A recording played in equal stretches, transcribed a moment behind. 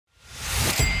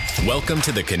Welcome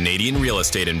to the Canadian Real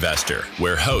Estate Investor,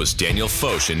 where hosts Daniel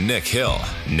Foch and Nick Hill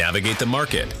navigate the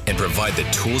market and provide the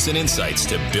tools and insights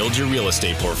to build your real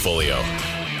estate portfolio.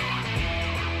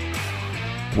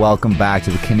 Welcome back to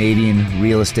the Canadian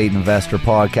Real Estate Investor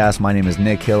Podcast. My name is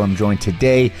Nick Hill. I'm joined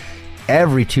today,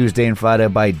 every Tuesday and Friday,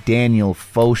 by Daniel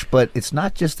Foch. But it's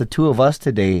not just the two of us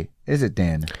today, is it,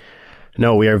 Dan?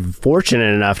 No, we are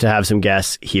fortunate enough to have some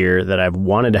guests here that I've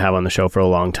wanted to have on the show for a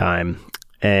long time.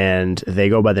 And they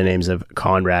go by the names of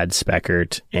Conrad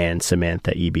Speckert and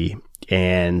Samantha Eby.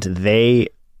 And they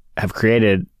have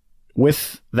created,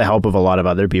 with the help of a lot of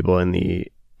other people in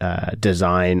the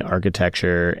design,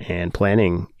 architecture, and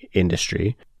planning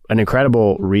industry, an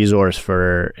incredible resource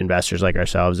for investors like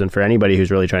ourselves and for anybody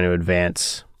who's really trying to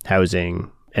advance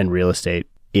housing and real estate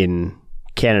in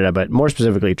Canada, but more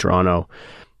specifically Toronto.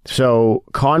 So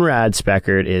Conrad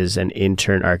Speckert is an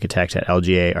intern architect at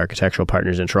LGA Architectural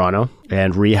Partners in Toronto,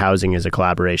 and Rehousing is a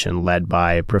collaboration led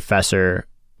by Professor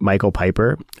Michael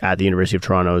Piper at the University of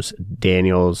Toronto's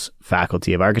Daniels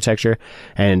Faculty of Architecture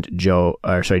and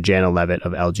Jana Levitt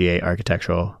of LGA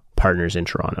Architectural Partners in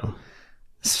Toronto.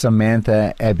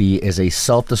 Samantha Eby is a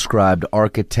self-described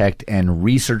architect and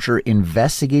researcher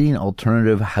investigating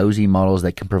alternative housing models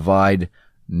that can provide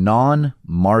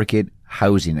non-market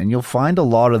housing. And you'll find a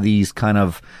lot of these kind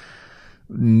of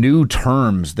new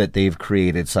terms that they've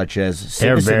created, such as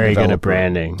they're very good at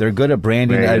branding. They're good at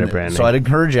branding. So I'd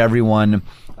encourage everyone,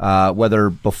 whether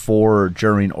before,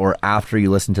 during, or after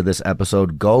you listen to this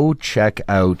episode, go check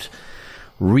out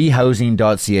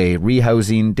rehousing.ca.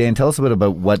 Rehousing, Dan, tell us a bit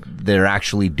about what they're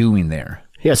actually doing there.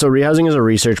 Yeah, so Rehousing is a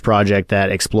research project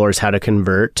that explores how to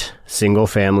convert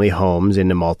single-family homes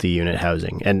into multi-unit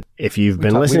housing. And if you've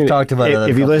been listening,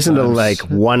 if you listen to like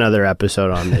one other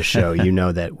episode on this show, you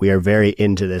know that we are very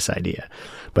into this idea.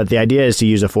 But the idea is to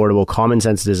use affordable, common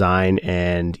sense design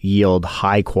and yield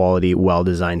high-quality,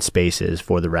 well-designed spaces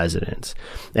for the residents.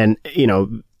 And, you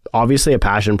know, obviously a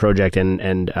passion project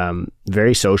and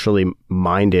very socially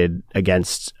minded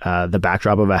against the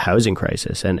backdrop of a housing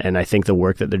crisis. And I think the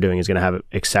work that they're doing is going to have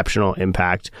exceptional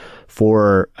impact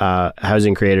for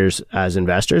housing creators as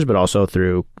investors, but also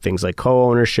through things like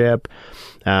co-ownership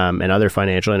and other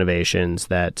financial innovations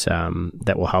that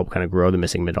will help kind of grow the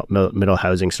missing middle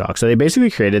housing stock. So they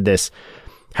basically created this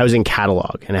housing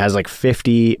catalog, and it has like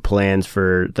 50 plans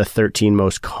for the 13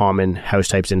 most common house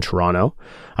types in Toronto.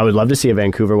 I would love to see a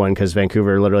Vancouver one, because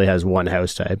Vancouver literally has one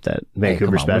house type, that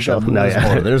Vancouver special.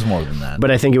 There's more than that. But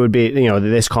I think it would be, you know,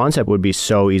 this concept would be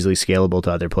so easily scalable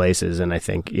to other places. And I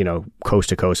think, you know, coast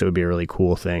to coast, it would be a really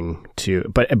cool thing to,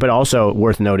 but also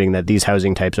worth noting that these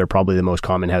housing types are probably the most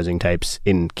common housing types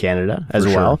in Canada as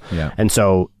well. Yeah. And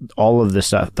so all of the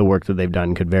stuff, the work that they've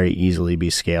done could very easily be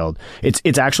scaled.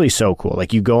 It's actually so cool.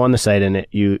 Like, you go on the site and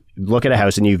you look at a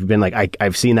house and you've been like,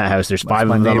 I've seen that house. There's 5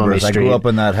 of them on the street. I grew up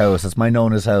in that house. That's my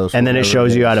Nonna's house. And then it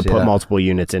shows you how to put multiple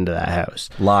units into that house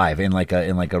live in like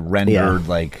a rendered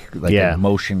a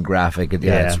motion graphic.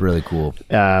 It's really cool.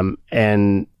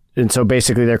 And so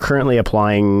basically they're currently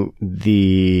applying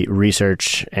the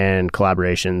research and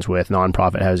collaborations with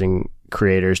nonprofit housing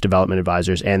creators, development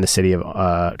advisors, and the City of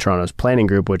Toronto's planning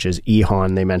group, which is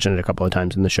EHON. They mentioned it a couple of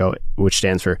times in the show, which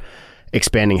stands for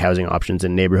Expanding Housing Options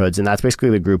in Neighborhoods. And that's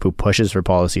basically the group who pushes for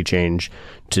policy change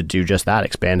to do just that,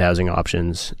 expand housing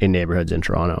options in neighborhoods in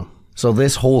Toronto. So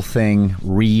this whole thing,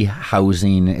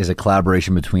 Rehousing, is a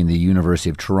collaboration between the University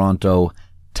of Toronto,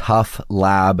 Tough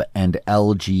Lab, and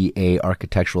LGA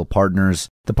Architectural Partners.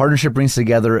 The partnership brings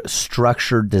together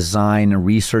structured design and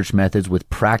research methods with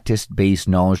practice-based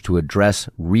knowledge to address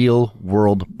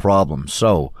real-world problems.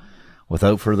 So,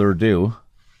 without further ado,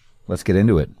 let's get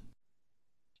into it.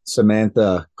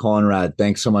 Samantha, Conrad,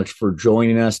 thanks so much for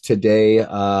joining us today.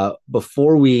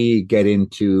 Before we get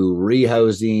into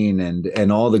rehousing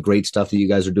and all the great stuff that you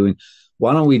guys are doing,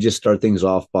 why don't we just start things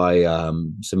off by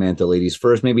Samantha, ladies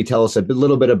first. Maybe tell us a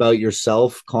little bit about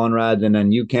yourself, Conrad, and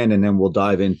then you can, and then we'll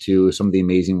dive into some of the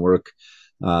amazing work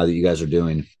that you guys are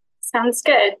doing. Sounds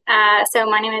good. So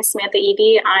my name is Samantha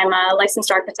Eby. I'm a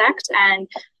licensed architect and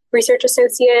research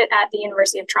associate at the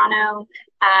University of Toronto.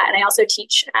 And I also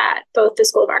teach at both the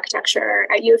School of Architecture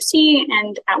at U of T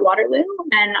and at Waterloo.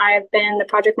 And I've been the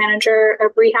project manager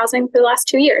of Rehousing for the last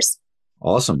 2 years.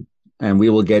 Awesome. And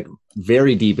we will get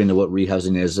very deep into what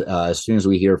rehousing is as soon as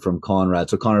we hear from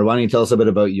Conrad. So Conrad, why don't you tell us a bit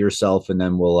about yourself, and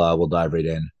then we'll dive right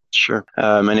in. Sure.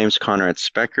 My name is Conrad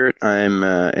Speckert. I'm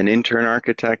an intern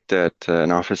architect at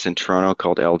an office in Toronto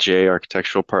called LGA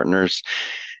Architectural Partners.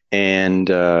 And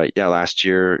last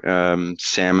year,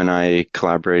 Sam and I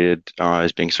collaborated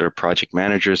as being sort of project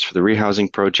managers for the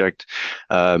rehousing project.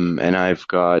 And I've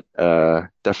got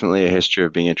definitely a history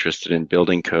of being interested in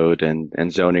building code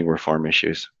and zoning reform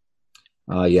issues.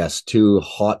 Yes, two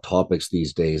hot topics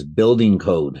these days, building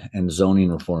code and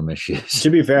zoning reform issues. To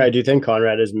be fair, I do think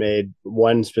Conrad has made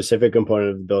one specific component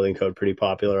of the building code pretty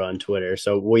popular on Twitter,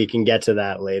 so we can get to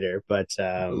that later. But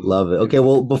love it. Okay,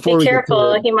 well, before be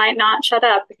careful, he might not shut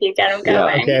up if you get him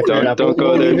going. Yeah, okay, don't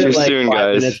go there too soon,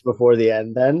 guys. 5 minutes before the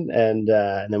end, then, and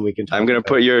then we can. I'm going to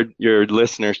put your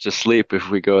listeners to sleep if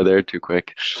we go there too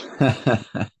quick.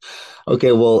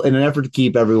 Okay, well, in an effort to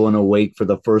keep everyone awake for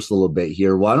the first little bit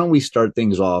here, why don't we start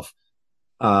things off?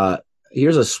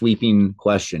 Here's a sweeping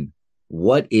question.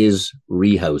 What is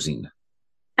rehousing?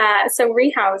 So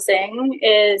rehousing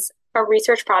is a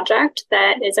research project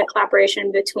that is a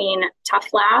collaboration between Tough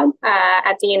Lab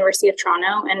at the University of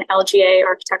Toronto and LGA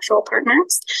Architectural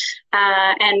Partners.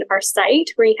 And our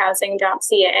site,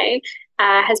 rehousing.ca,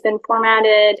 has been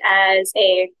formatted as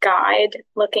a guide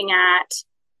looking at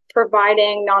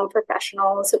providing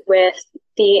non-professionals with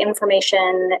the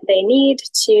information they need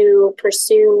to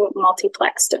pursue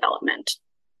multiplex development.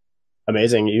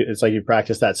 Amazing. It's like you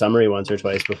practiced that summary once or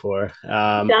twice before.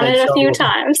 Done it a few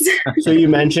times. So you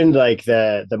mentioned like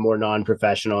the more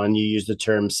non-professional, and you use the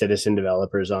term citizen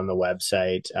developers on the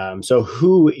website. So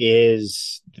who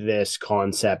is this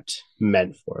concept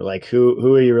meant for? Like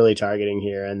who are you really targeting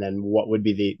here? And then what would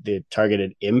be the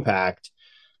targeted impact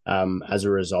as a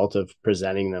result of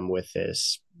presenting them with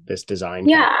this design?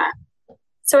 Yeah.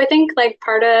 So I think like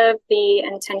part of the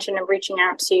intention of reaching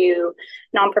out to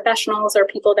non-professionals or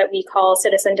people that we call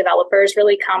citizen developers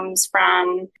really comes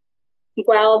from,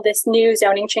 well, this new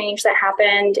zoning change that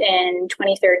happened in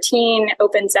 2013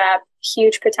 opens up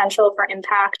huge potential for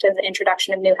impact of the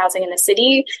introduction of new housing in the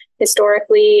city.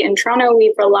 Historically, in Toronto,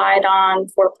 we've relied on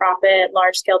for-profit,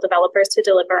 large-scale developers to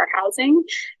deliver our housing,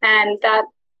 and that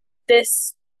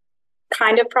this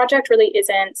kind of project really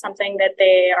isn't something that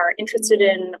they are interested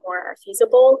in or are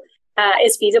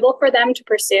is feasible for them to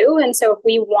pursue. And so if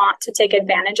we want to take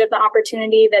advantage of the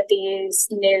opportunity that these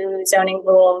new zoning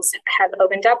rules have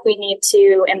opened up, we need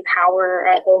to empower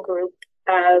a whole group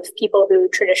of people who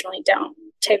traditionally don't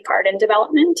take part in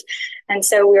development. And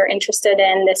so we're interested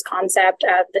in this concept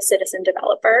of the citizen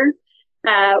developer.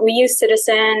 We use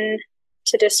citizen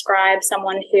to describe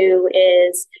someone who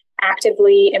is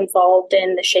actively involved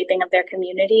in the shaping of their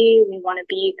community. We want to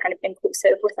be kind of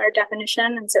inclusive with our definition.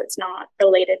 And so it's not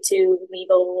related to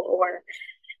legal or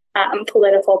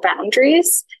political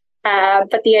boundaries.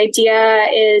 But the idea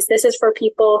is this is for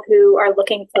people who are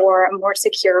looking for a more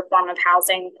secure form of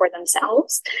housing for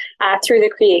themselves through the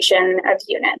creation of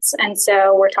units. And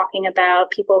so we're talking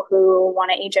about people who want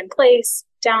to age in place,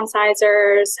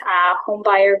 downsizers, home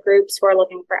buyer groups who are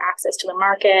looking for access to the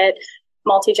market,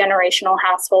 multi-generational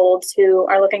households who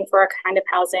are looking for a kind of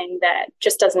housing that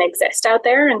just doesn't exist out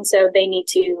there. And so they need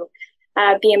to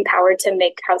be empowered to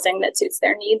make housing that suits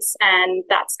their needs. And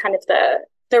that's kind of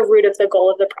the root of the goal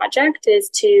of the project,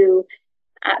 is to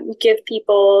give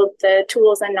people the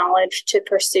tools and knowledge to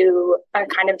pursue a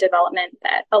kind of development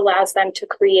that allows them to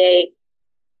create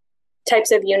types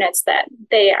of units that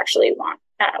they actually want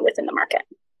within the market.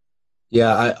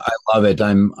 Yeah, I love it.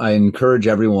 I encourage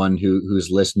everyone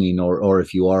who's listening, or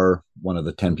if you are one of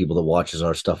the 10 people that watches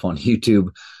our stuff on YouTube,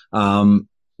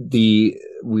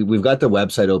 we've got the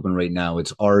website open right now.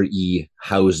 It's rehousing.ca.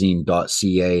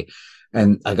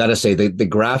 And I got to say, the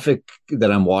graphic that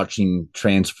I'm watching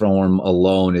transform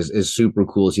alone is super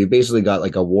cool. So you basically got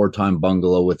like a wartime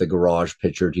bungalow with a garage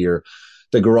pictured here.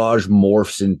 The garage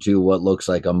morphs into what looks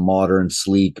like a modern,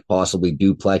 sleek, possibly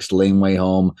duplex laneway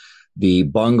home. The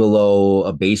bungalow,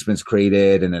 a basement's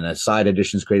created, and then a side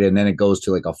addition's created, and then it goes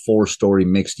to like a 4-story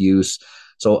mixed use.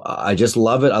 So I just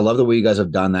love it. I love the way you guys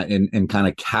have done that and kind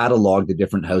of catalog the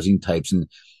different housing types. And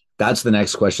that's the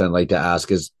next question I'd like to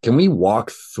ask is, can we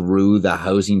walk through the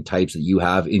housing types that you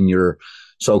have in your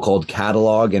so-called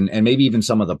catalog and maybe even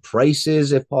some of the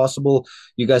prices, if possible?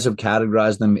 You guys have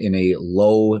categorized them in a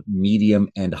low, medium,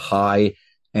 and high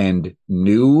and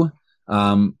new.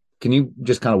 Can you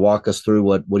just kind of walk us through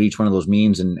what each one of those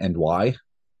means and why?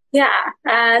 Yeah.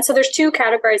 So there's two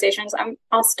categorizations.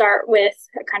 I'll start with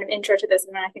a kind of intro to this,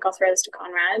 and then I think I'll throw this to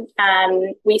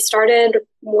Conrad. We started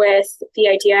with the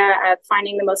idea of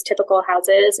finding the most typical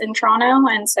houses in Toronto.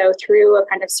 And so through a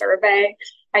kind of survey,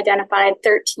 identified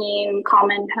 13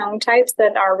 common home types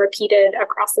that are repeated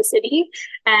across the city.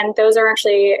 And those are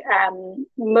actually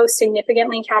most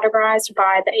significantly categorized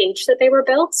by the age that they were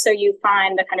built. So you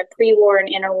find the kind of pre-war and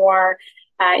interwar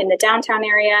in the downtown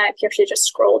area. If you actually just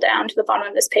scroll down to the bottom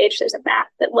of this page, there's a map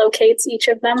that locates each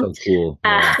of them. So cool.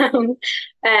 Yeah.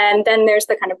 And then there's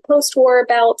the kind of post-war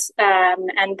belt.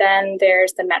 And then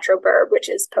there's the Metroburb, which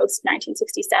is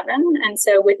post-1967. And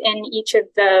so within each of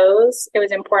those, it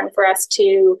was important for us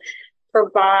to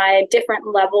provide different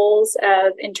levels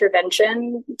of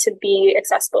intervention to be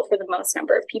accessible for the most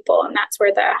number of people. And that's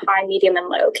where the high, medium, and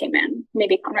low came in.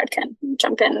 Maybe Conrad can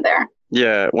jump in there.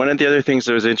 Yeah, one of the other things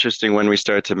that was interesting when we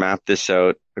started to map this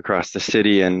out across the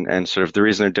city and sort of the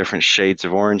reason there are different shades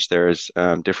of orange there is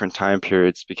different time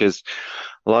periods, because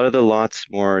a lot of the lots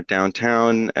more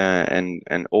downtown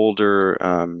and older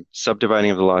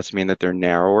subdividing of the lots mean that they're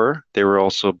narrower. They were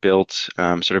also built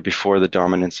sort of before the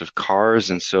dominance of cars,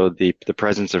 and so the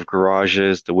presence of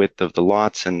garages, the width of the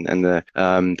lots, and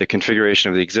the configuration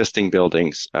of the existing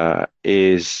buildings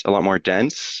is a lot more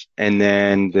dense. And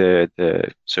then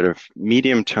the sort of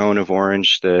medium tone of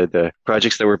orange, the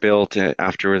projects that were built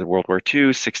after World War II,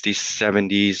 60s,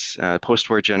 70s,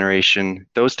 post-war generation,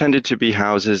 those tended to be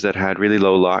houses that had really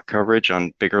low lot coverage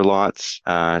on bigger lots,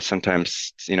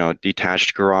 sometimes,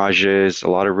 detached garages, a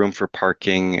lot of room for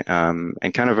parking,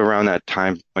 and kind of around that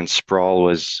time when sprawl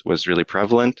was really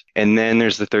prevalent. And then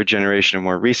there's the third generation of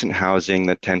more recent housing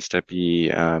that tends to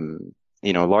be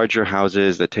larger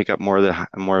houses that take up more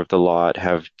of the lot,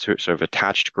 have sort of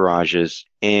attached garages.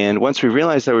 And once we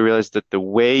realized that the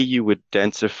way you would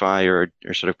densify or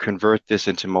sort of convert this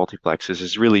into multiplexes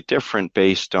is really different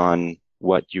based on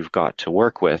what you've got to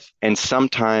work with. And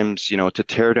sometimes, to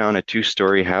tear down a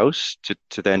 2-story house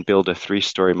to then build a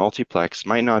 3-story multiplex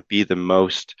might not be the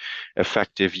most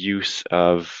effective use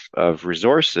of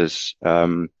resources,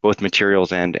 both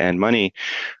materials and money.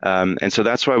 And so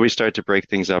that's why we start to break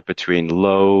things up between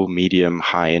low, medium,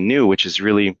 high, and new, which is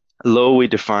really low we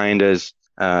defined as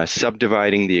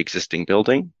subdividing the existing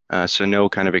building. So no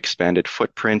kind of expanded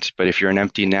footprint, but if you're an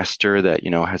empty nester that,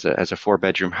 has a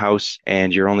 4-bedroom house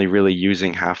and you're only really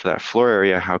using half of that floor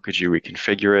area, how could you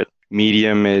reconfigure it?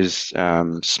 Medium is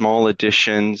small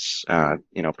additions,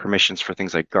 permissions for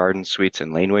things like garden suites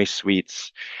and laneway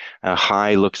suites.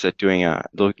 High looks at doing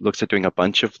a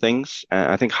bunch of things.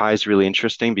 I think high is really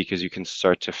interesting because you can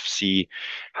start to see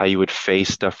how you would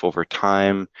phase stuff over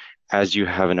time. As you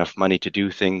have enough money to do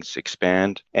things,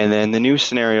 expand. And then the new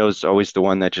scenario is always the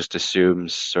one that just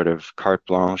assumes sort of carte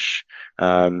blanche,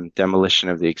 demolition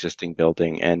of the existing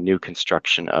building and new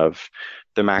construction of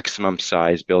the maximum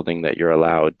size building that you're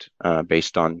allowed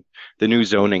based on the new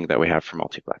zoning that we have for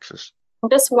multiplexes.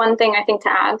 Just one thing I think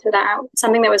to add to that,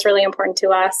 something that was really important to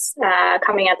us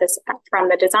coming at this from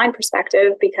the design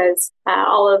perspective, because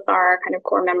all of our kind of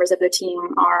core members of the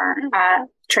team are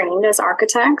trained as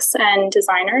architects and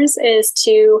designers, is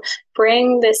to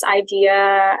bring this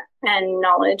idea and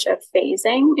knowledge of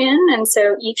phasing in. And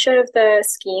so each of the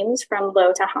schemes from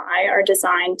low to high are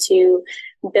designed to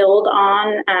build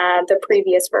on the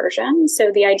previous version.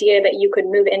 So the idea that you could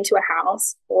move into a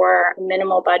house for a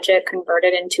minimal budget, convert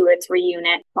it into a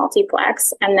 3-unit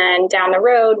multiplex, and then down the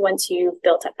road, once you've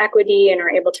built up equity and are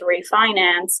able to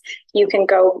refinance, you can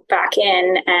go back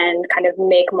in and kind of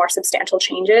make more substantial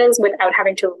changes without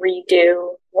having to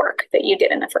redo work that you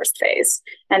did in the first phase.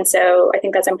 And so I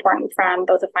think that's important from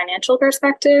both a financial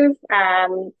perspective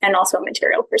and also a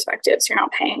material perspective. So you're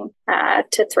not paying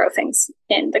to throw things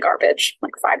in the garbage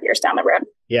like 5 years down the road.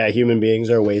 Yeah, human beings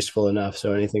are wasteful enough.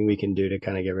 So anything we can do to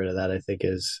kind of get rid of that, I think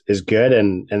is good,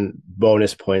 and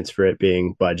bonus points for it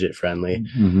being budget friendly.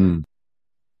 Mm-hmm.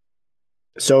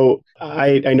 So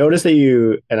I noticed that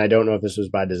you, and I don't know if this was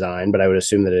by design, but I would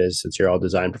assume that it is since you're all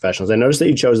design professionals. I noticed that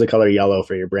you chose the color yellow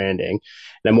for your branding.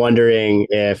 And I'm wondering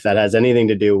if that has anything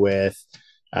to do with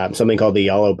something called the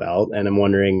yellow belt. And I'm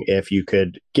wondering if you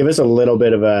could give us a little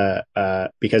bit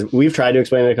of because we've tried to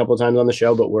explain it a couple of times on the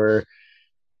show, but we're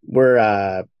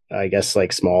I guess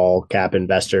like small cap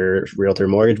investor, realtor,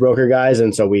 mortgage broker guys.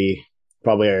 And so we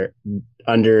probably are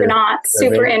we're not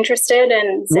super interested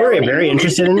in zoning. We're very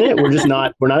interested in it.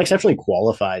 We're not exceptionally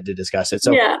qualified to discuss it.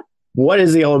 So yeah. What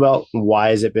is the Yellow Belt? Why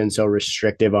has it been so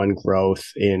restrictive on growth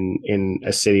in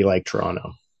a city like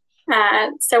Toronto?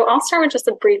 So I'll start with just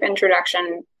a brief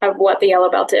introduction of what the Yellow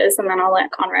Belt is, and then I'll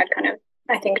let Conrad kind of,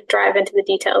 I think, drive into the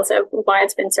details of why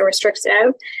it's been so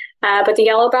restrictive. But the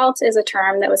Yellow Belt is a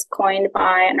term that was coined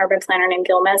by an urban planner named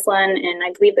Gil Meslin in,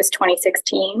 I believe, it was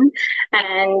 2016.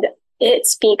 And it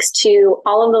speaks to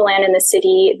all of the land in the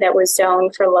city that was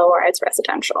zoned for low-rise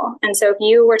residential. And so if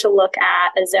you were to look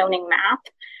at a zoning map,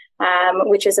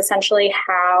 which is essentially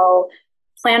how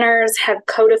planners have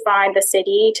codified the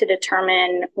city to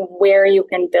determine where you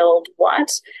can build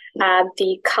what,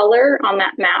 the color on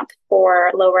that map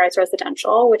for low-rise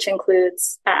residential, which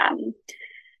includes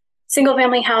single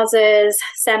family houses,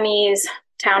 semis,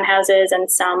 townhouses, and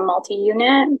some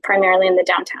multi-unit, primarily in the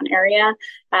downtown area,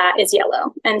 is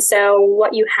yellow. And so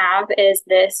what you have is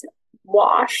this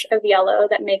wash of yellow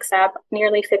that makes up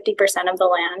nearly 50% of the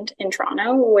land in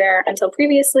Toronto, where until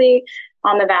previously,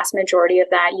 on the vast majority of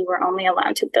that, you were only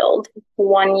allowed to build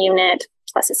one unit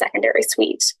plus a secondary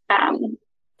suite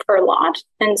per lot.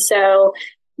 And so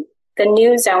the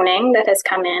new zoning that has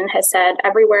come in has said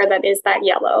everywhere that is that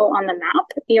yellow on the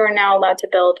map, you are now allowed to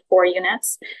build 4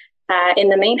 units in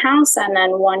the main house, and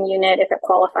then 1 unit if it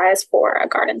qualifies for a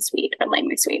garden suite or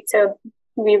laneway suite. So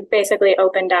we've basically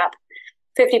opened up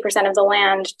 50% of the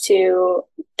land to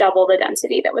double the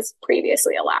density that was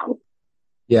previously allowed.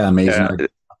 Yeah, amazing. Yeah.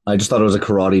 I just thought it was a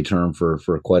karate term for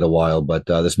quite a while, but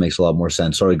this makes a lot more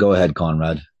sense. Sorry, go ahead,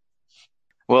 Conrad.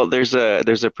 Well, there's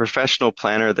a professional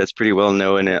planner that's pretty well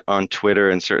known on Twitter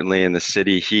and certainly in the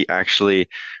city. He actually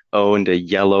owned a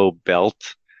yellow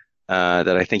belt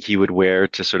that I think he would wear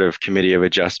to sort of committee of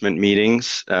adjustment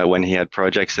meetings when he had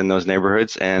projects in those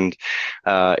neighborhoods. And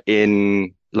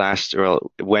when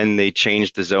they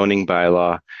changed the zoning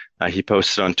bylaw, he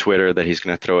posted on Twitter that he's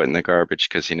going to throw it in the garbage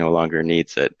because he no longer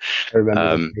needs it.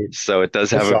 So it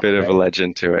does have a bit of a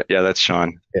legend to it. Yeah, that's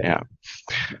Sean. Yeah.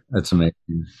 That's amazing.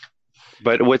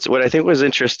 But what I think was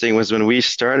interesting was when we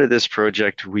started this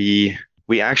project, we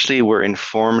actually were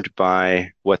informed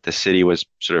by what the city was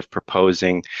sort of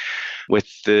proposing. With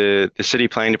the city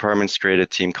planning departments created a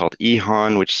team called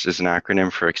EHON, which is an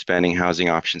acronym for Expanding Housing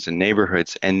Options in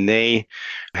Neighborhoods. And they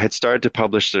had started to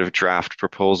publish sort of draft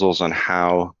proposals on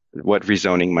what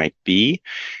rezoning might be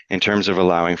in terms of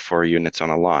allowing 4 units on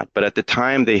a lot. But at the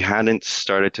time, they hadn't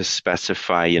started to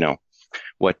specify,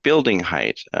 what building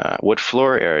height, what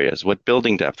floor areas, what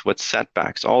building depth, what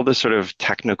setbacks, all the sort of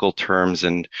technical terms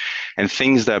and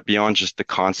things that beyond just the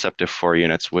concept of 4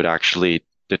 units would actually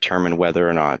determine whether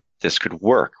or not this could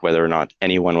work, whether or not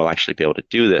anyone will actually be able to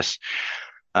do this.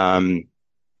 And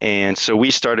so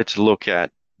we started to look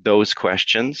at those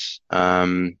questions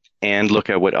and look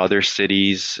at what other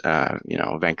cities,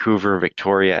 Vancouver,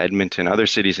 Victoria, Edmonton, other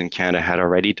cities in Canada had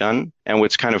already done. And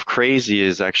what's kind of crazy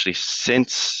is actually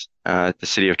since the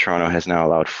City of Toronto has now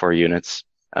allowed 4 units,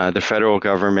 the federal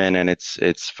government and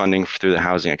its funding through the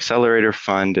Housing Accelerator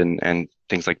Fund and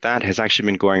things like that has actually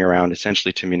been going around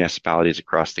essentially to municipalities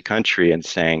across the country and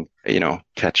saying,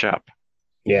 catch up.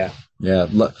 Yeah. Yeah.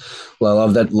 Well, I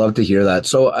love that. Love to hear that.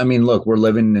 So, I mean, look, we're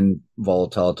living in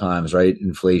volatile times, right?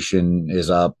 Inflation is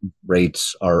up,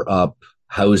 rates are up,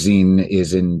 housing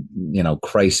is in,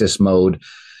 crisis mode.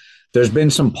 There's been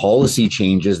some policy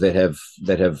changes that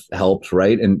have helped,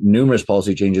 right? And numerous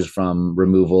policy changes from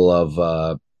removal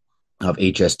of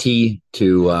HST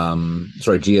to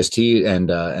GST and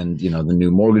the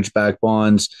new mortgage-backed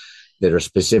bonds that are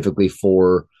specifically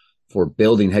for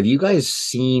building. Have you guys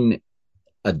seen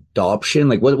adoption?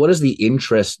 Like what has the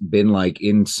interest been like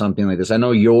in something like this? I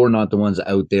know you're not the ones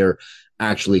out there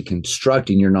actually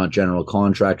constructing, you're not general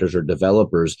contractors or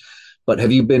developers, but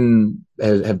have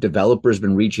developers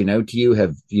been reaching out to you?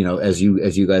 Have, as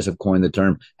you guys have coined the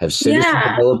term, have citizen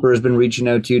developers been reaching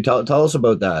out to you? Tell us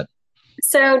about that.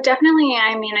 So definitely,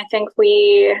 I think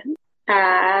we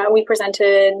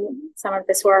presented some of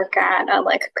this work at a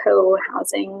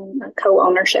co-housing,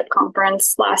 co-ownership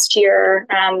conference last year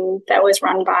that was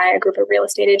run by a group of real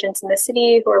estate agents in the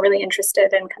city who are really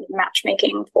interested in kind of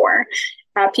matchmaking for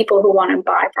people who want to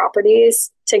buy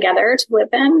properties together to live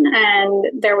in.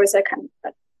 And there was a kind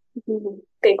of a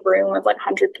big room of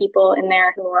 100 people in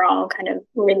there who were all kind of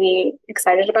really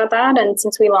excited about that. And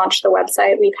since we launched the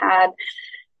website, we've had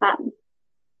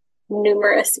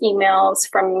numerous emails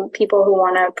from people who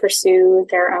want to pursue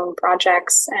their own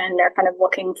projects, and they're kind of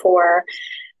looking for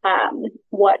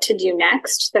what to do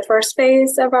next. The first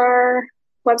phase of our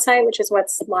website, which is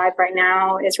what's live right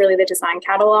now, is really the design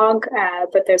catalog,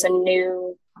 but there's a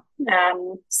new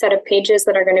set of pages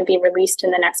that are going to be released in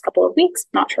the next couple of weeks.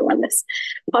 Not sure when this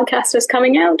podcast is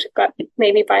coming out, but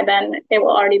maybe by then it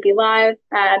will already be live.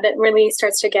 That really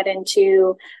starts to get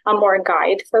into a more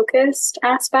guide-focused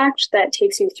aspect that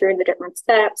takes you through the different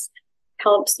steps,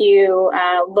 helps you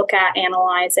look at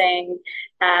analyzing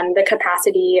the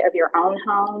capacity of your own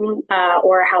home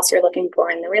or a house you're looking for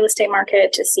in the real estate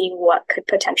market to see what could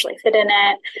potentially fit in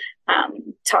it,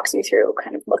 talks you through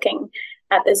kind of looking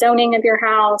at the zoning of your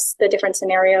house, the different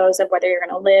scenarios of whether you're going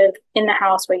to live in the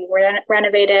house where you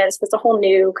renovate it. So there's a whole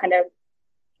new kind of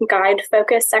guide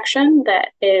focus section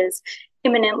that is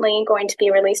imminently going to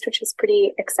be released, which is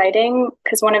pretty exciting,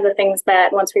 because one of the things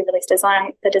that once we released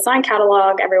the design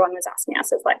catalog, everyone was asking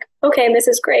us is okay, this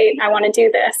is great, I want to do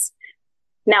this.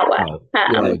 now what?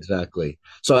 Yeah, exactly.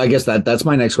 So I guess that's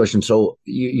my next question. So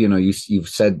you've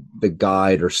said the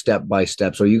guide or step by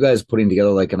step. So are you guys putting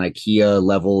together like an IKEA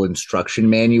level instruction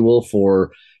manual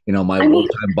for my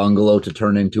one-time bungalow to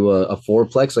turn into a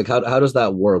fourplex? Like how does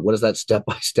that work? What is that step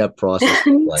by step process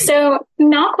like? So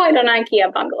not quite an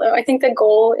IKEA bungalow. I think the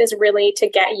goal is really to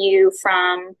get you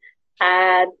from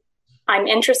I'm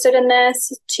interested in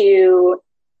this to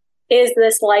is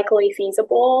this likely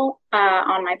feasible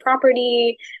on my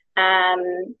property?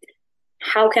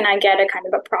 How can I get a kind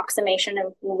of approximation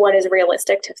of what is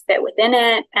realistic to fit within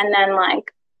it? And then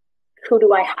like, who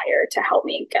do I hire to help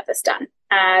me get this done?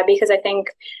 Because I think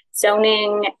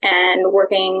zoning and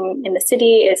working in the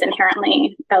city is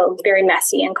inherently a very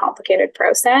messy and complicated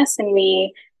process. And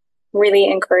we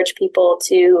really encourage people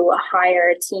to hire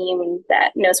a team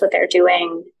that knows what they're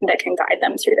doing, that can guide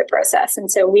them through the process.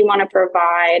 And so we want to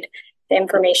provide the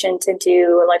information to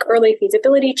do like early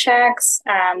feasibility checks,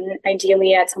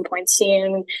 ideally at some point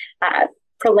soon,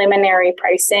 preliminary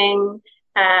pricing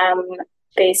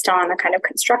based on a kind of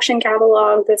construction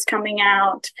catalog that's coming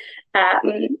out,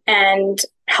 and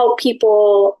help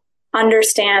people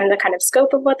understand the kind of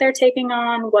scope of what they're taking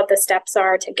on, what the steps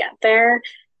are to get there.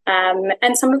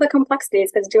 And some of the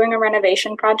complexities, because doing a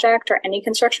renovation project or any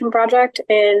construction project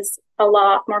is a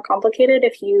lot more complicated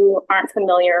if you aren't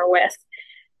familiar with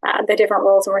the different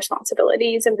roles and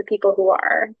responsibilities of the people who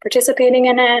are participating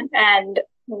in it and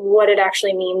what it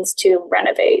actually means to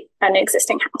renovate an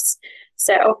existing house.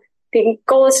 So the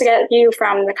goal is to get you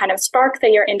from the kind of spark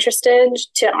that you're interested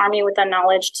to arm you with the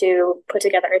knowledge to put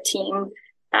together a team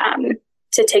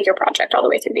to take your project all the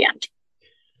way through the end.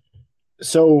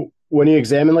 So when you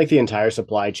examine like the entire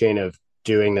supply chain of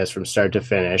doing this from start to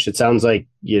finish, it sounds like,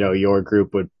 your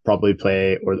group would probably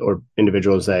play, or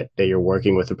individuals that you're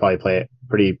working with would probably play a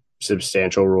pretty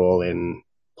substantial role in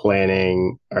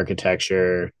planning,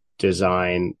 architecture,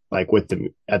 design, like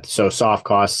so soft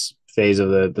costs phase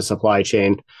of the supply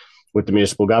chain with the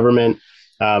municipal government.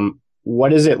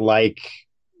 What is it like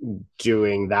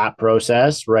doing that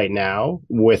process right now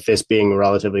with this being a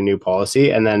relatively new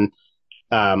policy? And then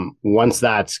once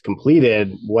that's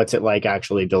completed, what's it like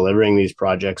actually delivering these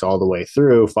projects all the way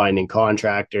through, finding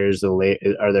contractors?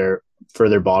 Are there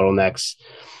further bottlenecks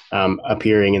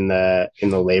appearing in the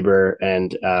labor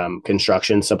and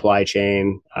construction supply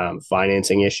chain,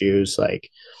 financing issues? Like,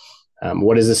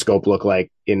 what does the scope look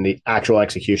like in the actual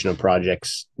execution of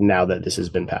projects now that this has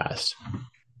been passed?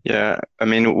 Yeah, I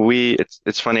mean,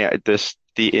 it's funny.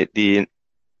 The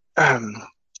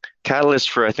catalyst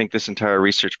for, I think, this entire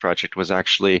research project was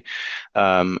actually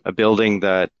a building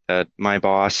that my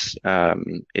boss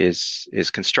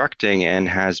is constructing and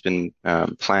has been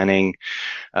planning.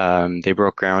 They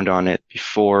broke ground on it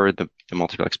before the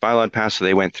Multiplex bylaw had passed, so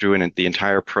they went through the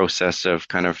entire process of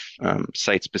kind of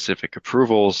site-specific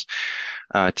approvals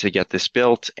to get this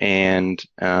built. And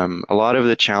a lot of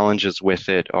the challenges with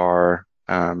it are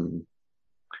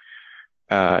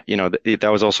that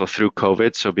was also through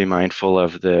COVID, so be mindful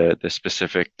of the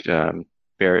specific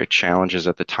barrier challenges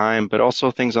at the time, but also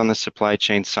things on the supply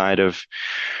chain side of,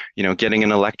 getting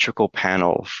an electrical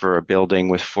panel for a building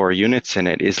with 4 units in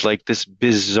it is like this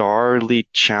bizarrely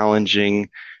challenging,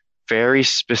 very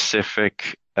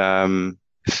specific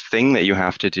thing that you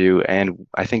have to do. And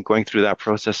I think going through that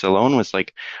process alone was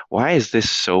like, why is this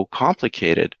so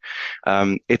complicated?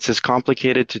 It's as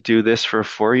complicated to do this for a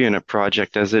 4-unit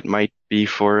project as it might be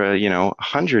for a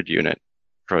 100-unit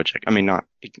project. I mean, not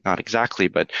exactly,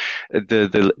 but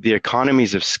the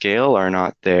economies of scale are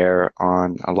not there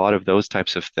on a lot of those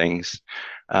types of things.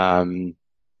 I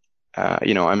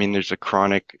mean, there's a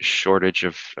chronic shortage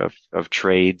of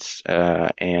trades,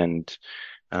 and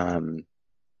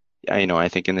I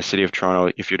think in the city of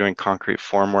Toronto, if you're doing concrete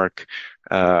formwork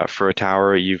for a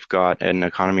tower, you've got an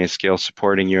economy of scale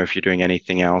supporting you. If you're doing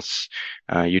anything else,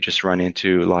 you just run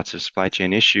into lots of supply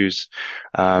chain issues.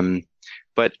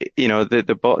 But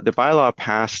the bylaw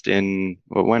passed in,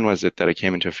 when was it that it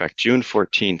came into effect? June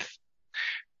 14th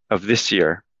of this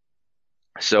year.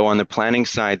 So on the planning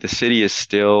side, the city is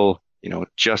still,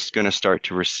 just going to start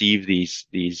to receive these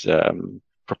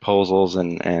proposals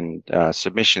and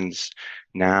submissions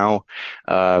now,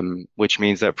 which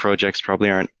means that projects probably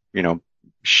aren't,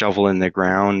 shovel in the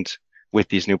ground with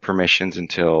these new permissions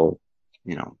until,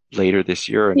 later this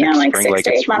year or next spring. 6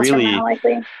 to 8 months from now,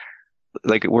 likely.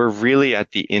 Like we're really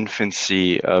at the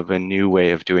infancy of a new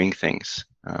way of doing things.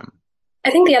 I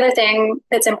think the other thing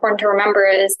that's important to remember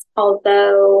is,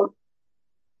 although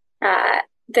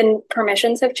the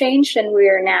permissions have changed and we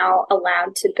are now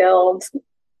allowed to build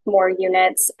more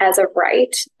units as of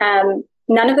right,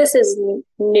 none of this is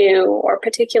new or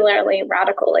particularly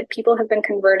radical. Like, people have been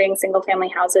converting single family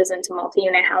houses into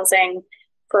multi-unit housing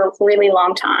for a really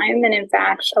long time. And in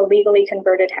fact, illegally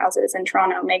converted houses in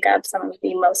Toronto make up some of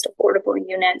the most affordable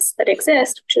units that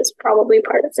exist, which is probably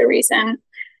part of the reason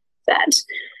that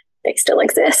they still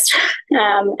exist.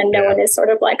 And no one is sort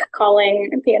of like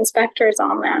calling the inspectors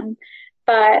on them.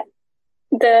 But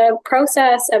the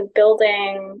process of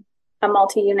building a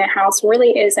multi-unit house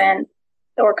really isn't,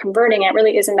 or converting it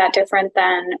really isn't that different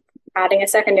than adding a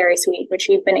secondary suite, which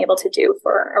you've been able to do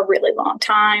for a really long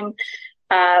time.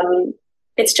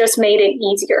 It's just made it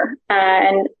easier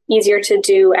and easier to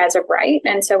do as of right.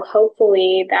 And so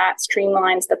hopefully that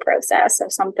streamlines the process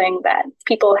of something that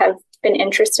people have been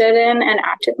interested in and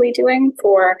actively doing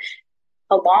for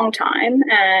a long time,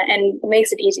 and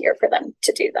makes it easier for them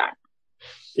to do that.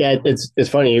 Yeah, it's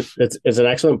funny. It's an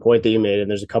excellent point that you made, and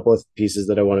there's a couple of pieces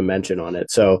that I want to mention on it.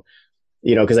 So,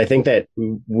 because I think that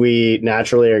we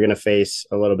naturally are going to face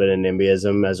a little bit of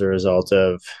NIMBYism as a result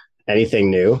of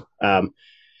anything new.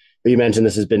 But you mentioned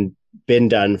this has been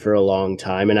done for a long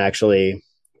time, and actually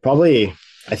probably,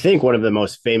 I think, one of the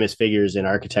most famous figures in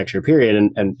architecture,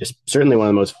 period, and certainly one of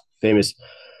the most famous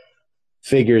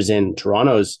figures in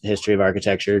Toronto's history of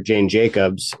architecture, Jane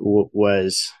Jacobs,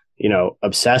 was,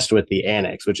 obsessed with the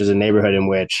Annex, which is a neighborhood in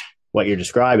which what you're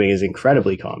describing is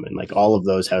incredibly common. Like, all of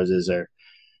those houses are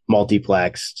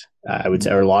multiplexed. I would say,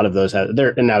 or a lot of those houses.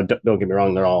 And now, don't get me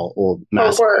wrong, they're all old,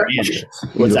 massive mansions.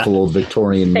 Beautiful old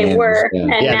Victorian They mansions. were. Yeah.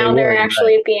 And now they're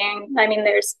actually being,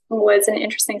 was an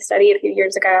interesting study a few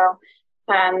years ago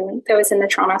that was in the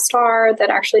Toronto Star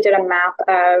that actually did a map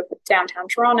of downtown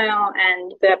Toronto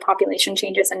and the population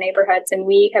changes in neighborhoods. And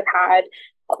we have had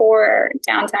core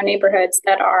downtown neighborhoods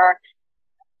that are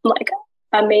like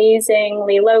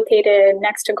amazingly located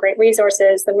next to great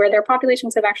resources, where their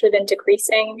populations have actually been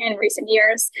decreasing in recent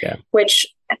years, which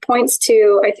points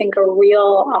to, I think, a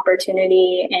real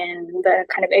opportunity in the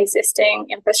kind of existing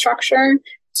infrastructure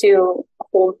to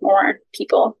hold more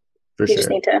people. Just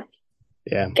need to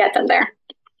get them there.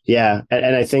 Yeah.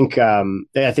 And I think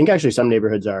actually some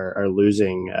neighborhoods are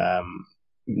losing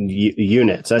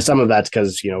units. Some of that's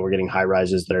because, we're getting high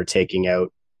rises that are taking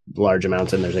out large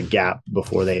amounts, and there's a gap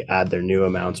before they add their new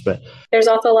amounts. But there's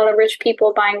also a lot of rich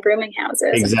people buying rooming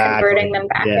houses and converting them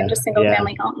back into single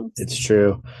family homes. It's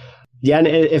true. Yeah. And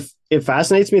it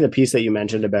fascinates me, the piece that you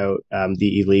mentioned about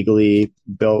the illegally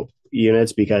built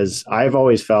units, because I've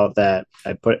always felt that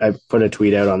I put a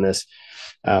tweet out on this.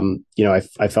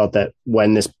 I felt that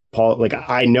when this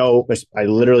I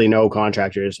literally know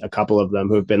contractors, a couple of them,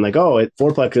 who have been like,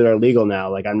 fourplexes are legal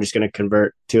now. Like, I'm just going to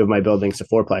convert 2 of my buildings to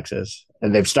fourplexes,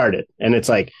 and they've started. And it's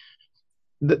like,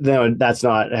 no, that's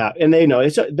not how, and they know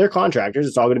they're contractors.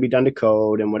 It's all going to be done to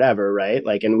code and whatever. Right.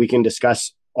 Like, and we can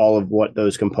discuss all of what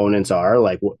those components are.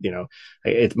 Like,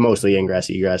 it's mostly ingress,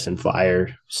 egress, and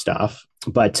fire stuff.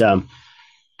 But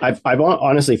I've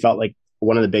honestly felt like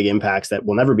one of the big impacts that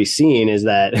will never be seen is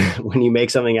that when you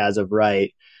make something as of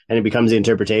right, and it becomes the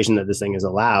interpretation that this thing is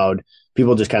allowed,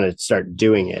 people just kind of start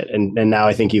doing it. And now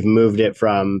I think you've moved it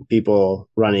from people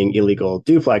running illegal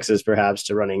duplexes, perhaps,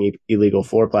 to running illegal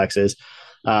fourplexes.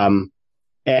 And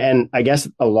I guess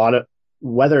a lot of,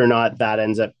 whether or not that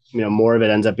ends up, more of it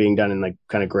ends up being done in like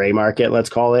kind of gray market, let's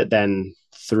call it, than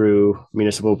through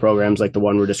municipal programs like the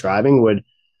one we're describing, would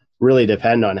really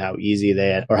depend on how easy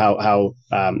how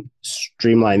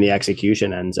streamlined the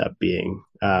execution ends up being.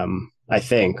 I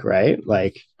think, right?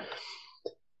 Like,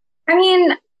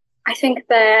 I think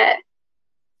that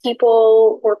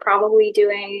people were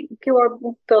building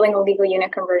illegal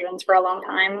unit conversions for a long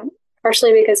time,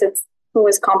 partially because it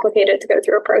was complicated to go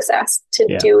through a process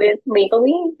to do it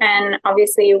legally. And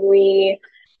obviously we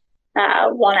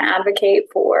want to advocate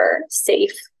for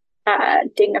safe,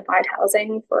 dignified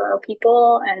housing for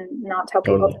people, and not tell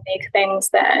people to make things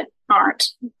that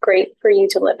aren't great for you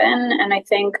to live in. And I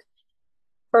think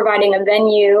providing a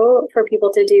venue for people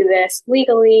to do this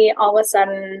legally all of a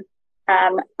sudden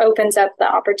opens up the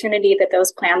opportunity that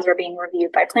those plans are being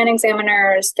reviewed by plan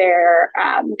examiners. They're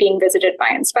being visited by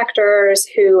inspectors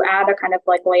who add a kind of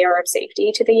like layer of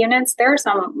safety to the units. There are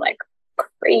some like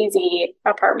crazy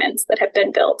apartments that have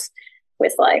been built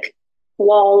with like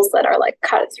walls that are like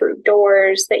cut through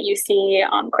doors that you see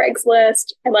on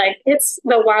Craigslist. Like, it's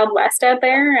the Wild West out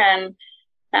there, and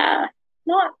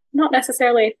not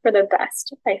necessarily for the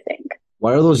best, I think.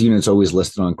 Why are those units always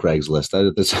listed on Craigslist?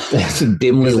 That's a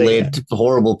dimly lit,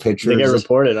 horrible pictures. They get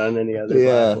reported on any other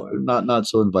platform. Not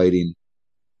so inviting.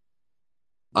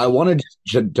 I want to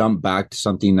just jump back to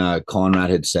something Conrad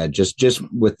had said, just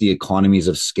with the economies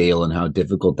of scale and how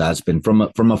difficult that's been from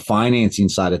a financing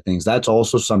side of things. That's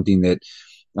also something that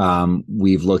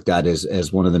we've looked at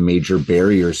as one of the major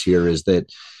barriers here is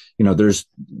that,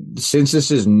 since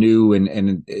this is new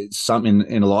and some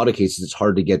in a lot of cases, it's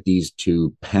hard to get these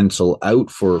to pencil out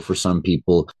for some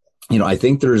people. I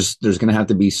think there's going to have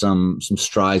to be some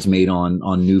strides made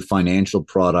on new financial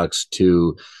products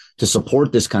to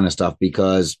support this kind of stuff,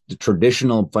 because the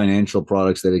traditional financial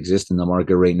products that exist in the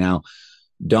market right now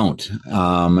don't.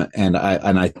 And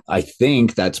I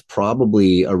think that's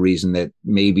probably a reason that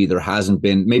maybe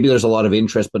there's a lot of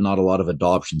interest, but not a lot of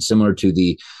adoption, similar to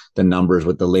the numbers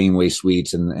with the laneway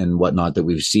suites and whatnot that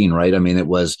we've seen, right? I mean, it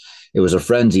was a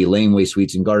frenzy. Laneway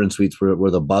suites and garden suites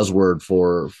were the buzzword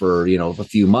for a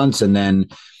few months. And then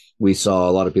we saw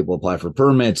a lot of people apply for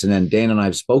permits. And then Dan and I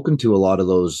have spoken to a lot of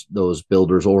those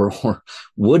builders or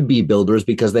would-be builders,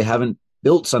 because they haven't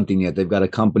built something yet. They've got a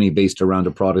company based around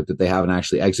a product that they haven't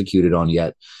actually executed on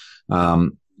yet.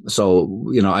 So,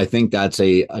 I think that's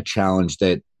a challenge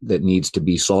that needs to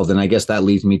be solved. And I guess that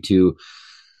leads me to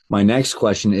my next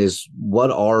question is,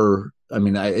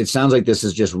 it sounds like this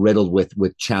is just riddled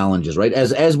with challenges, right?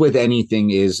 As with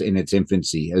anything is in its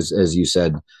infancy, as you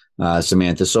said,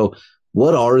 Samantha. So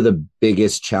what are the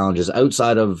biggest challenges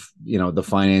outside of, the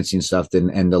financing stuff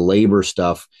and the labor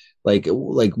stuff? Like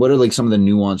what are some of the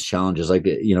nuanced challenges?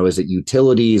 Is it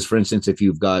utilities? For instance, if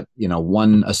you've got,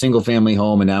 a single family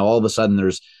home and now all of a sudden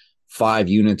there's 5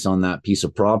 units on that piece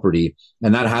of property,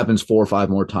 and that happens 4 or 5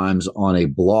 more times on a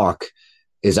block,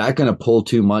 is that going to pull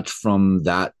too much from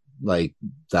that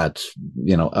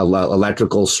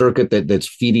electrical circuit that's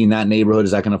feeding that neighborhood?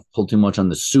 Is that going to pull too much on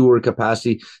the sewer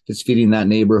capacity that's feeding that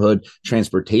neighborhood?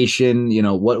 Transportation,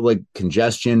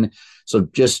 congestion? So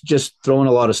just throwing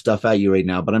a lot of stuff at you right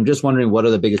now, but I'm just wondering, what are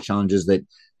the biggest challenges that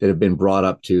have been brought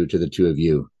up to the two of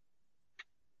you?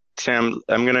 Sam,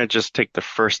 I'm going to just take the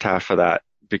first half of that,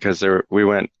 because we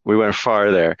went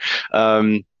far there.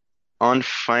 On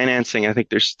financing, I think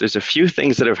there's a few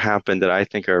things that have happened that I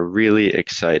think are really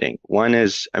exciting. One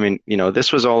is,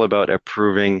 this was all about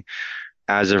approving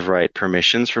as of right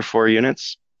permissions for 4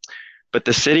 units. But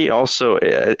the city also,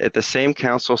 at the same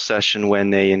council session,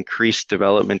 when they increased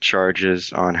development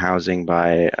charges on housing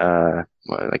by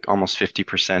almost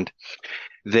 50%,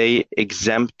 they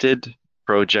exempted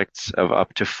projects of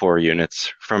up to 4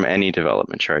 units from any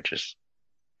development charges.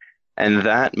 And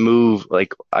that move,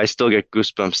 I still get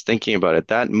goosebumps thinking about it.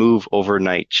 That move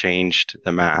overnight changed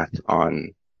the math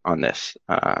on this.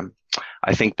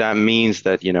 I think that means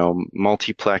that,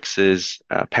 multiplexes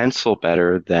pencil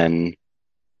better than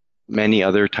many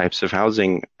other types of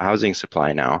housing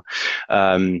supply now.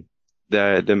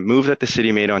 The move that the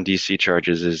city made on DC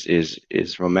charges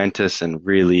is momentous and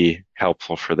really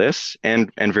helpful for this,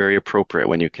 and very appropriate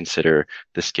when you consider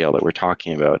the scale that we're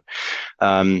talking about.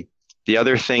 The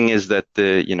other thing is that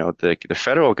the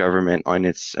federal government on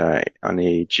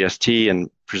the GST, and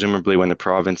presumably when the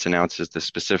province announces the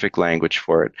specific language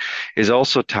for it, is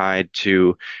also tied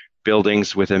to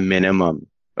buildings with a minimum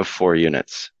of 4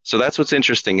 units. So that's what's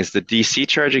interesting, is the DC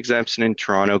charge exemption in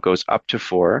Toronto goes up to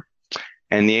 4,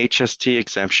 and the HST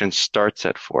exemption starts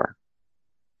at 4.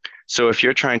 So if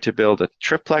you're trying to build a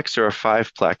triplex or a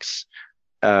 5-plex,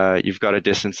 you've got a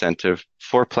disincentive.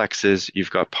 4-plexes,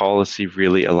 you've got policy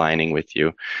really aligning with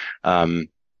you.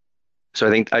 So I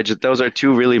think those are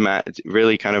 2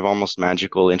 really kind of almost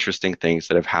magical, interesting things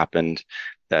that have happened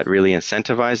that really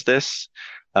incentivize this.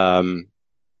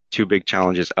 2 big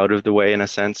challenges out of the way, in a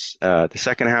sense. The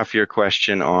second half of your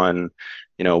question on,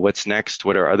 what's next?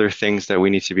 What are other things that we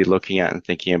need to be looking at and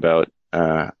thinking about?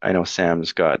 I know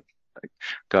Sam's got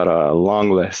a long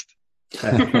list.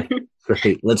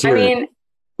 Great. Let's hear it.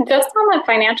 Just on the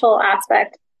financial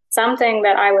aspect, something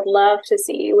that I would love to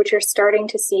see, which you're starting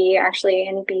to see actually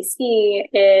in BC,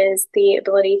 is the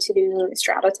ability to do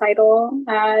strata title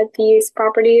these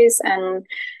properties. And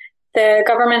the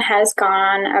government has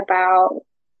gone about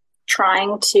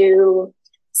trying to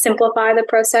simplify the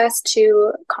process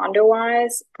to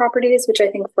condo-wise properties, which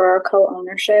I think for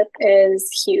co-ownership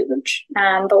is huge.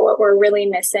 But what we're really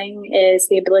missing is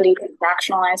the ability to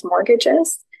fractionalize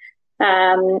mortgages.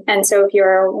 And so if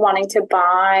you're wanting to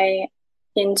buy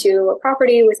into a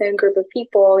property with a group of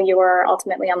people, you are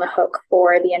ultimately on the hook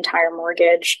for the entire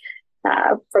mortgage,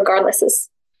 regardless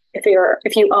if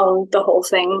you own the whole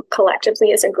thing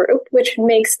collectively as a group, which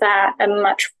makes that a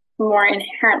much more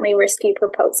inherently risky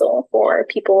proposal for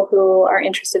people who are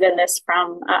interested in this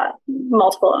from a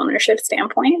multiple ownership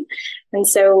standpoint. And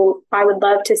so I would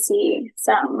love to see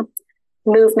some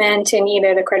movement in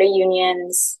either the credit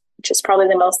unions, which is probably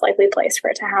the most likely place for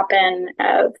it to happen,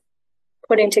 of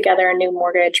putting together a new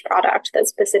mortgage product that's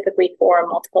specifically for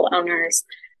multiple owners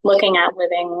looking at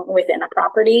living within a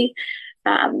property.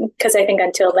 Because I think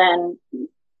until then,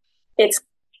 it's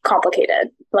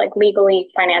complicated, like legally,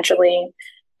 financially,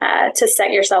 to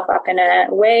set yourself up in a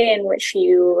way in which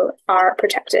you are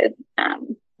protected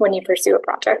when you pursue a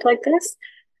project like this.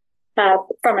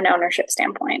 From an ownership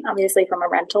standpoint, obviously from a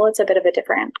rental, it's a bit of a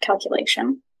different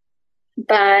calculation.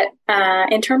 But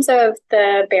in terms of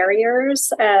the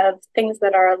barriers of things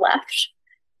that are left,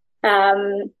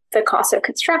 the cost of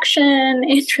construction,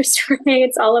 interest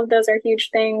rates, all of those are huge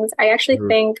things. I actually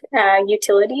think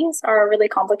utilities are a really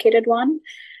complicated one.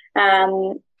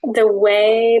 The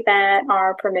way that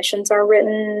our permissions are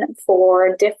written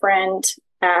for different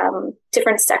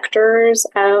sectors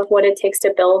of what it takes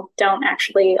to build don't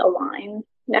actually align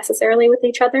necessarily with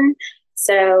each other.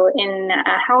 So in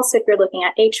a house, if you're looking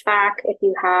at HVAC, if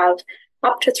you have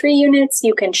up to 3 units,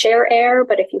 you can share air,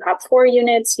 but if you have 4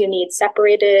 units, you need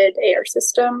separated air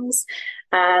systems.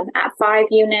 At 5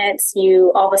 units,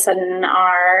 you all of a sudden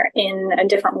are in a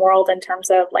different world in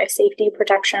terms of life safety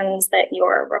protections that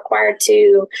you're required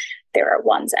to. There are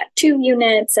ones at 2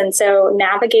 units. And so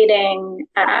navigating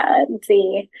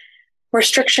the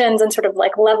restrictions and sort of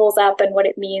like levels up and what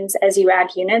it means as you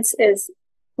add units is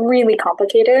really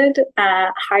complicated.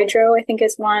 Hydro, I think,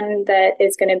 is one that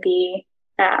is going to be,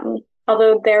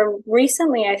 although they're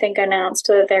recently, I think, announced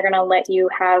that they're going to let you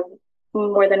have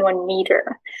more than 1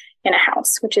 meter in a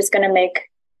house, which is going to make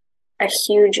a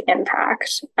huge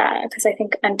impact because I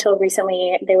think until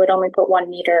recently they would only put 1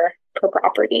 meter per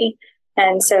property.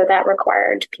 And so that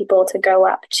required people to go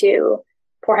up to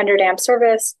 400 amp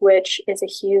service, which is a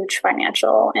huge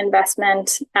financial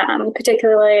investment,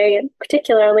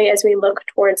 particularly as we look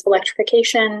towards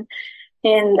electrification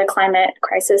in the climate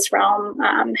crisis realm.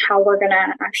 How we're going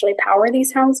to actually power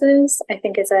these houses, I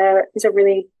think, is a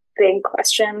really big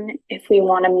question if we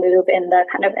want to move in the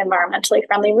kind of environmentally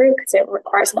friendly route, because it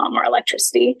requires a lot more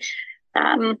electricity.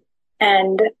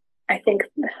 And I think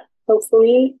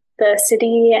hopefully the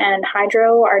city and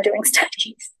hydro are doing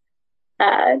studies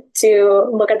to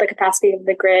look at the capacity of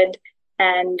the grid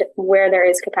and where there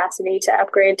is capacity to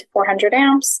upgrade to 400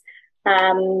 amps,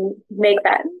 make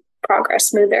that progress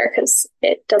smoother, because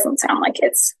it doesn't sound like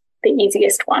it's the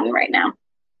easiest one right now.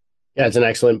 Yeah, it's an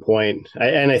excellent point.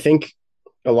 And I think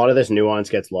a lot of this nuance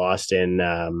gets lost in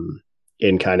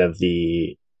kind of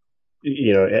the,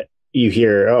 you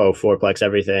hear, fourplex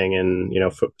everything, and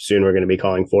soon we're going to be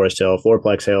calling Forest Hill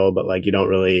Fourplex Hill, but like you don't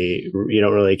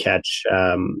really catch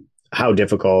how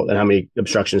difficult and how many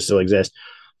obstructions still exist.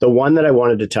 The one that I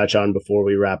wanted to touch on before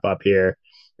we wrap up here,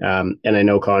 and I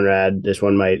know, Conrad, this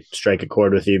one might strike a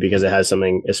chord with you because it has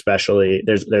something especially.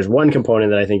 There's one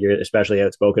component that I think you're especially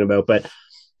outspoken about, but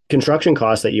construction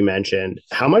costs that you mentioned,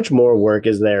 how much more work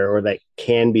is there or that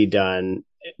can be done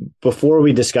before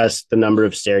we discuss the number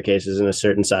of staircases in a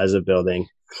certain size of building?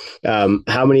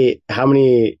 How many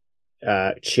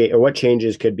or what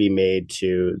changes could be made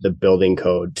to the building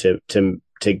code to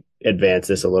advance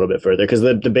this a little bit further? Because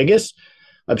the biggest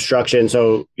obstruction,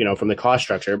 so from the cost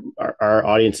structure, our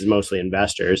audience is mostly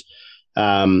investors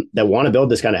that want to build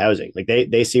this kind of housing. Like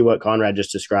they see what Conrad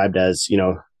just described as,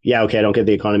 yeah, okay, I don't get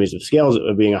the economies of scale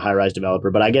of being a high-rise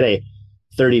developer, but I get a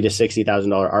 $30,000 to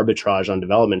 $60,000 arbitrage on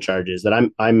development charges that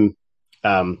I'm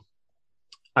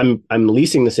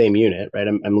leasing the same unit, right?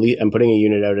 I'm putting a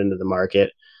unit out into the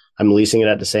market. I'm leasing it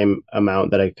at the same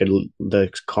amount that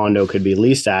the condo could be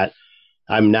leased at.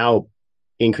 I'm now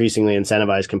increasingly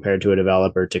incentivized compared to a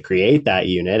developer to create that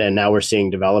unit, and now we're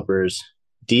seeing developers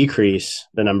decrease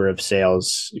the number of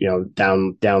sales,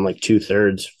 down like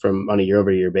 2/3 on a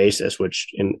year-over-year basis, which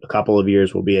in a couple of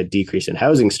years will be a decrease in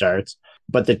housing starts.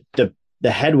 But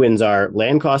the headwinds are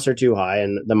land costs are too high,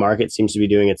 and the market seems to be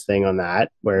doing its thing on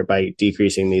that, where by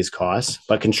decreasing these costs,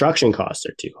 but construction costs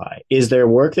are too high. Is there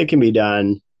work that can be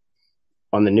done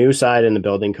on the new side in the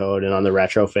building code and on the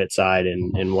retrofit side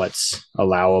and what's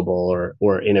allowable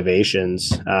or innovations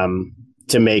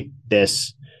to make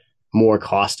this more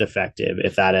cost effective?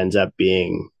 If that ends up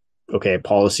being, okay,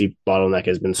 policy bottleneck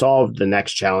has been solved, the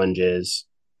next challenge is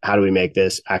how do we make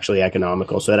this actually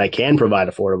economical so that I can provide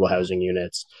affordable housing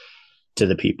units to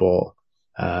the people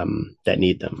that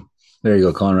need them? There you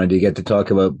go, Conrad. You get to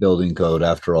talk about building code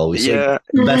after all. We say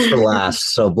best for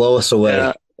last, so blow us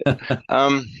away.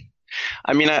 Yeah.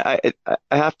 I mean, I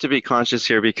have to be conscious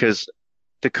here because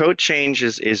the code change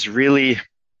is really,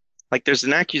 like, there's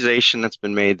an accusation that's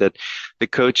been made that the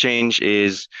code change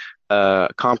is a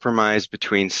compromise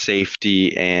between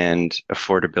safety and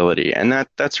affordability, and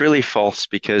that's really false,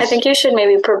 because I think you should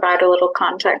maybe provide a little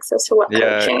context as to what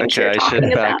code change you're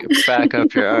talking about. back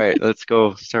up here. All right, let's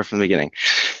go start from the beginning.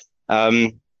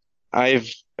 I've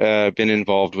been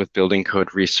involved with building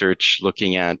code research,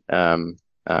 looking at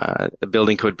a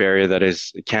building code barrier that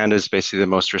is Canada is basically the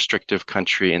most restrictive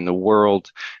country in the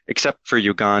world, except for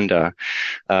Uganda,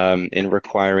 in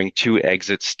requiring 2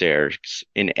 exit stairs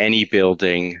in any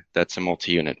building that's a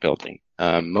multi-unit building.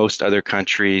 Most other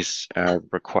countries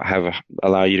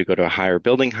allow you to go to a higher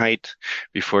building height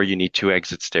before you need 2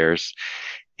 exit stairs,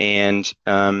 and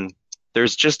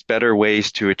there's just better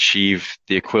ways to achieve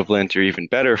the equivalent or even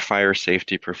better fire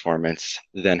safety performance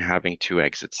than having 2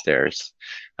 exit stairs.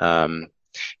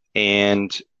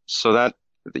 And so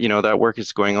that work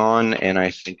is going on, and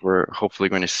I think we're hopefully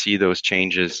going to see those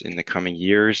changes in the coming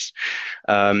years.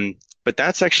 But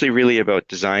that's actually really about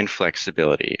design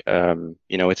flexibility.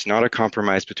 It's not a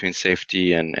compromise between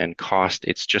safety and cost.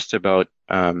 It's just about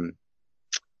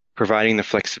providing the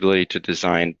flexibility to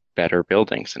design better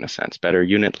buildings, in a sense, better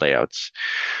unit layouts.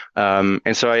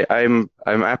 And so I'm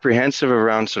apprehensive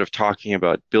around sort of talking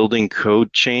about building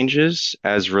code changes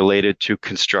as related to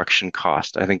construction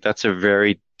cost. I think that's a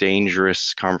very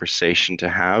dangerous conversation to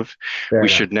have. We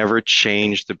should never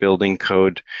change the building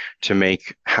code to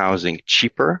make housing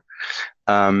cheaper.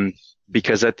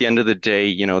 Because at the end of the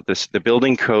day, the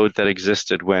building code that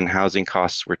existed when housing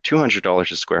costs were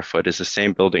 $200 a square foot is the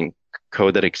same building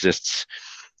code that exists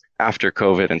after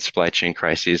COVID and supply chain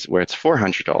crises, where it's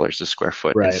 $400 a square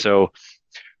foot. Right. And so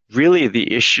really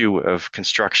the issue of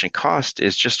construction cost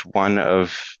is just one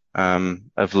of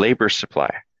labor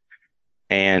supply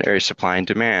or supply and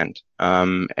demand.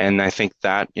 And I think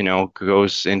that,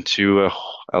 goes into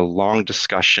a long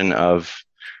discussion of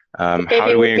how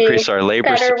do we increase our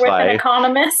labor supply? With an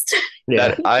economist.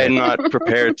 That I'm not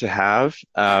prepared to have.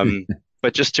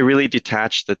 But just to really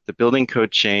detach the building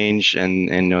code change and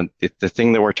the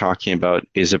thing that we're talking about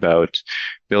is about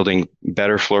building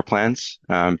better floor plans,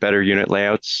 better unit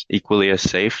layouts, equally as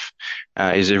safe,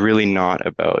 is really not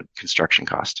about construction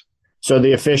cost. So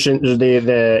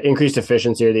the increased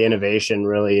efficiency or the innovation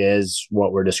really is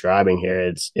what we're describing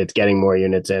here. It's getting more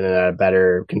units in a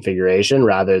better configuration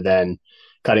rather than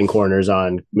cutting corners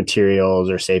on materials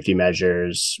or safety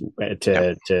measures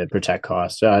to protect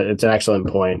costs. It's an excellent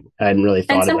point. I hadn't really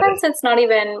thought about it. And sometimes it's not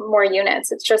even more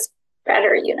units. It's just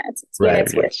better units. It's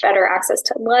units with better access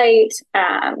to light,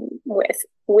 with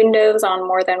windows on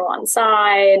more than one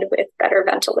side, with better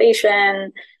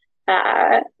ventilation.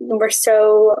 We're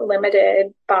so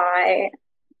limited by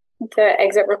the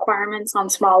exit requirements on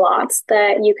small lots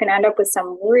that you can end up with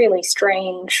some really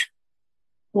strange,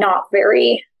 not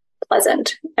very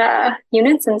pleasant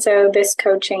units. And so this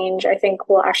code change, I think,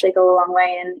 will actually go a long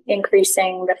way in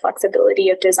increasing the flexibility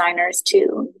of designers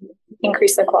to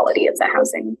increase the quality of the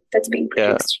housing that's being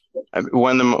produced. Yeah.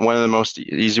 One of the most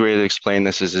easy way to explain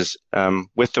this is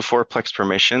with the fourplex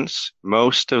permissions,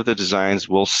 most of the designs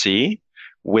we'll see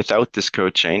without this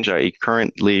code change, i.e.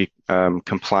 currently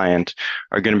compliant,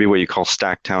 are going to be what you call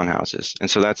stacked townhouses.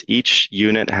 And so that's each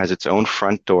unit has its own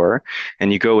front door,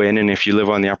 and you go in, and if you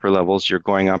live on the upper levels, you're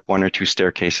going up 1 or 2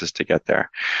 staircases to get there.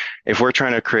 If we're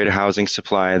trying to create a housing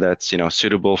supply that's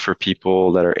suitable for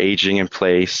people that are aging in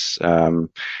place,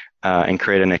 and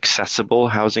create an accessible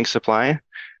housing supply,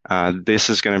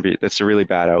 that's a really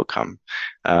bad outcome.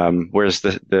 Whereas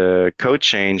the code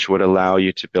change would allow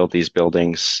you to build these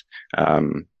buildings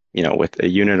with a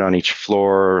unit on each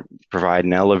floor, provide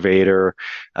an elevator,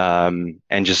 and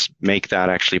just make that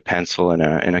actually pencil in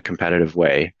a competitive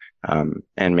way,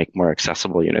 and make more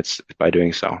accessible units by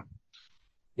doing so.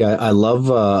 Yeah, I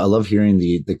love hearing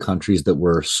the countries that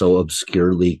were so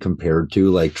obscurely compared to,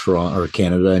 like Toronto or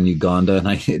Canada and Uganda,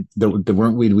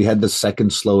 and we had the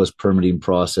second slowest permitting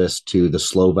process to the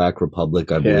Slovak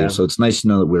Republic, I believe. Yeah. So it's nice to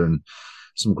know that we're in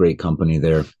some great company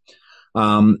there.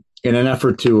 In an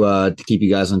effort to keep you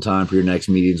guys on time for your next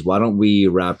meetings, why don't we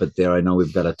wrap it there? I know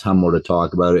we've got a ton more to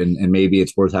talk about, and maybe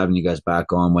it's worth having you guys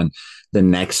back on when the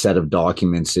next set of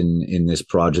documents in this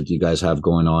project you guys have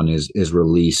going on is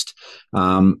released.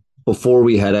 Before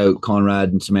we head out,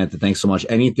 Conrad and Samantha, thanks so much.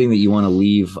 Anything that you want to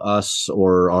leave us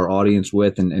or our audience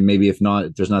with, and maybe if not,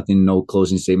 if there's nothing, no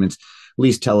closing statements, at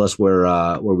least tell us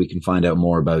where we can find out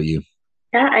more about you.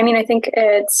 Yeah, I think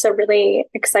it's a really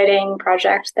exciting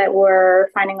project that we're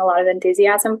finding a lot of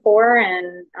enthusiasm for,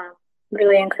 and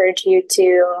really encourage you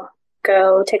to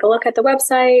go take a look at the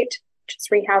website, which is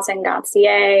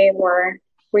rehousing.ca. We're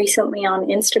recently on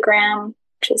Instagram,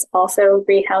 which is also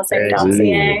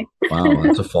rehousing.ca. Wow,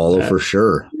 that's a follow for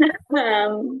sure.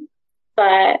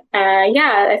 But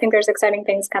I think there's exciting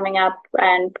things coming up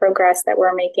and progress that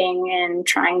we're making in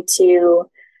trying to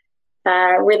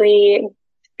really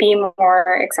be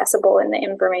more accessible in the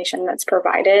information that's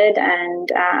provided,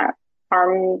 and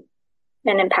arm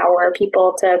and empower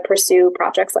people to pursue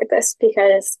projects like this,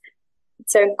 because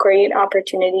it's a great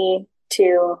opportunity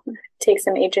to take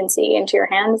some agency into your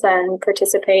hands and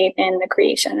participate in the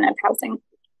creation of housing.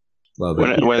 Love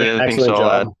it. One of the other things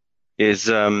I'll add is,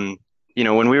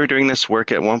 when we were doing this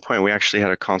work at one point, we actually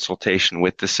had a consultation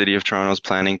with the City of Toronto's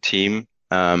planning team.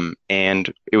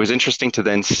 And it was interesting to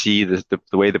then see the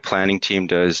way the planning team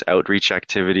does outreach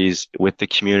activities with the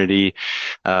community.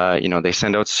 They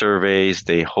send out surveys,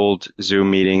 they hold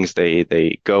Zoom meetings,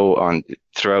 they go on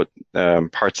throughout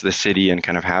parts of the city and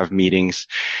kind of have meetings.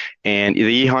 And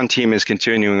the EHON team is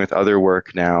continuing with other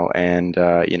work now. And,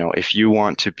 if you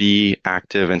want to be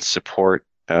active and support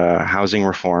housing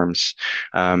reforms,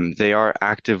 they are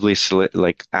actively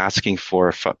asking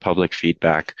for public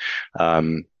feedback.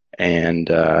 And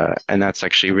that's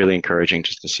actually really encouraging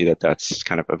just to see that that's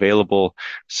kind of available.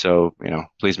 So,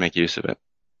 please make use of it.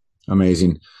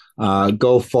 Amazing.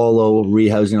 Go follow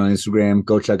Rehousing on Instagram.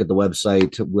 Go check out the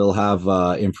website. We'll have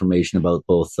information about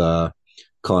both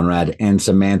Conrad and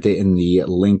Samantha in the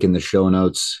link in the show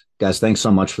notes. Guys, thanks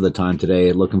so much for the time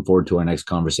today. Looking forward to our next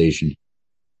conversation.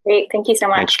 Great. Thank you so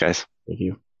much. Thanks, guys. Thank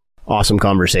you. Awesome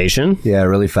conversation. Yeah,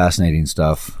 really fascinating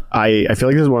stuff. I feel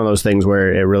like this is one of those things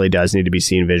where it really does need to be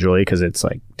seen visually because it's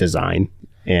like design.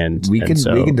 And we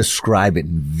can describe it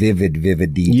in vivid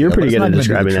detail. You're pretty good at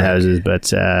describing the houses,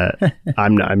 but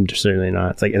I'm certainly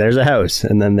not. It's like there's a house,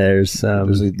 and then there's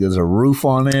a roof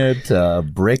on it, a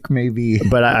brick maybe.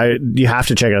 But you have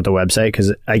to check out the website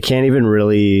because I can't even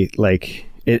really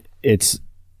it's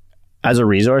as a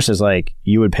resource is like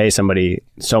you would pay somebody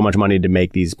so much money to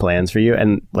make these plans for you,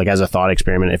 and like as a thought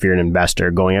experiment, if you're an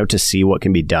investor going out to see what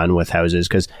can be done with houses,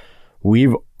 because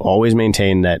we've always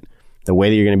maintained that the way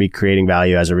that you're going to be creating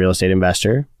value as a real estate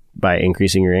investor by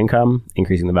increasing your income,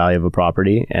 increasing the value of a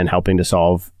property, and helping to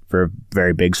solve for a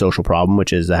very big social problem,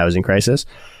 which is the housing crisis,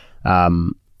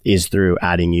 is through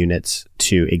adding units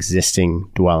to existing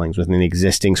dwellings within the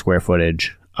existing square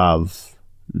footage of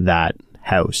that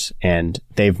house. And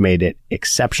they've made it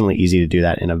exceptionally easy to do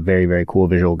that in a very, very cool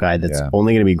visual guide that's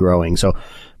only going to be growing. So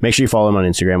make sure you follow them on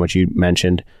Instagram, which you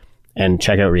mentioned, and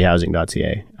check out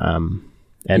rehousing.ca.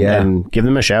 And give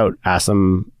them a shout. Ask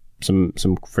them some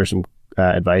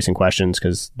advice and questions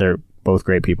because they're both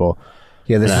great people.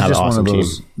 Yeah, this is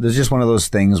just one of those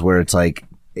things where it's like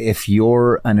if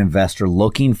you're an investor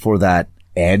looking for that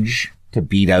edge to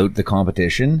beat out the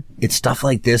competition, it's stuff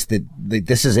like this that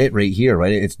this is it right here,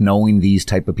 right? It's knowing these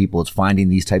type of people. It's finding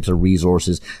these types of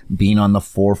resources, being on the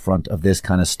forefront of this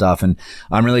kind of stuff. And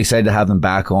I'm really excited to have them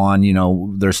back on.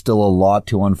 There's still a lot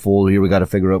to unfold here. We got to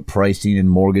figure out pricing and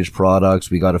mortgage products.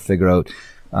 We got to figure out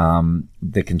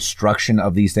the construction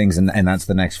of these things. And that's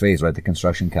the next phase, right? The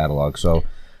construction catalog. So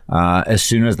as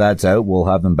soon as that's out, we'll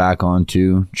have them back on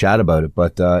to chat about it.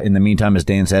 But in the meantime, as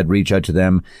Dan said, reach out to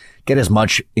them. Get as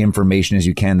much information as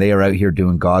you can. They are out here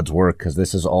doing God's work because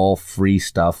this is all free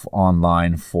stuff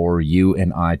online for you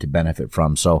and I to benefit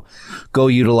from. So go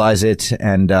utilize it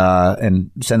and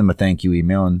send them a thank you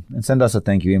email and send us a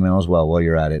thank you email as well while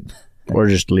you're at it. Or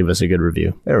just leave us a good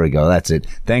review. There we go. That's it.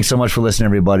 Thanks so much for listening,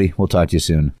 everybody. We'll talk to you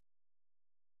soon.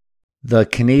 The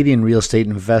Canadian Real Estate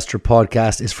Investor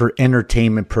Podcast is for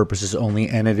entertainment purposes only,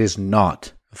 and it is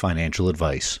not financial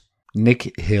advice.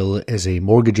 Nick Hill is a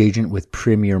mortgage agent with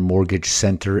Premier Mortgage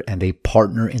Center and a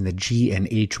partner in the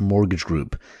G&H Mortgage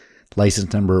Group.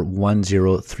 License number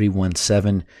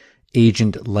 10317,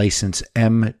 agent license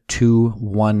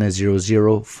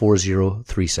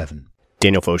M21004037.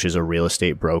 Daniel Foch is a real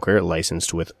estate broker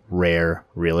licensed with Rare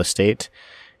Real Estate,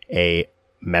 a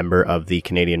member of the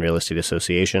Canadian Real Estate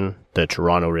Association, the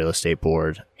Toronto Real Estate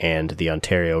Board, and the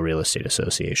Ontario Real Estate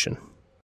Association.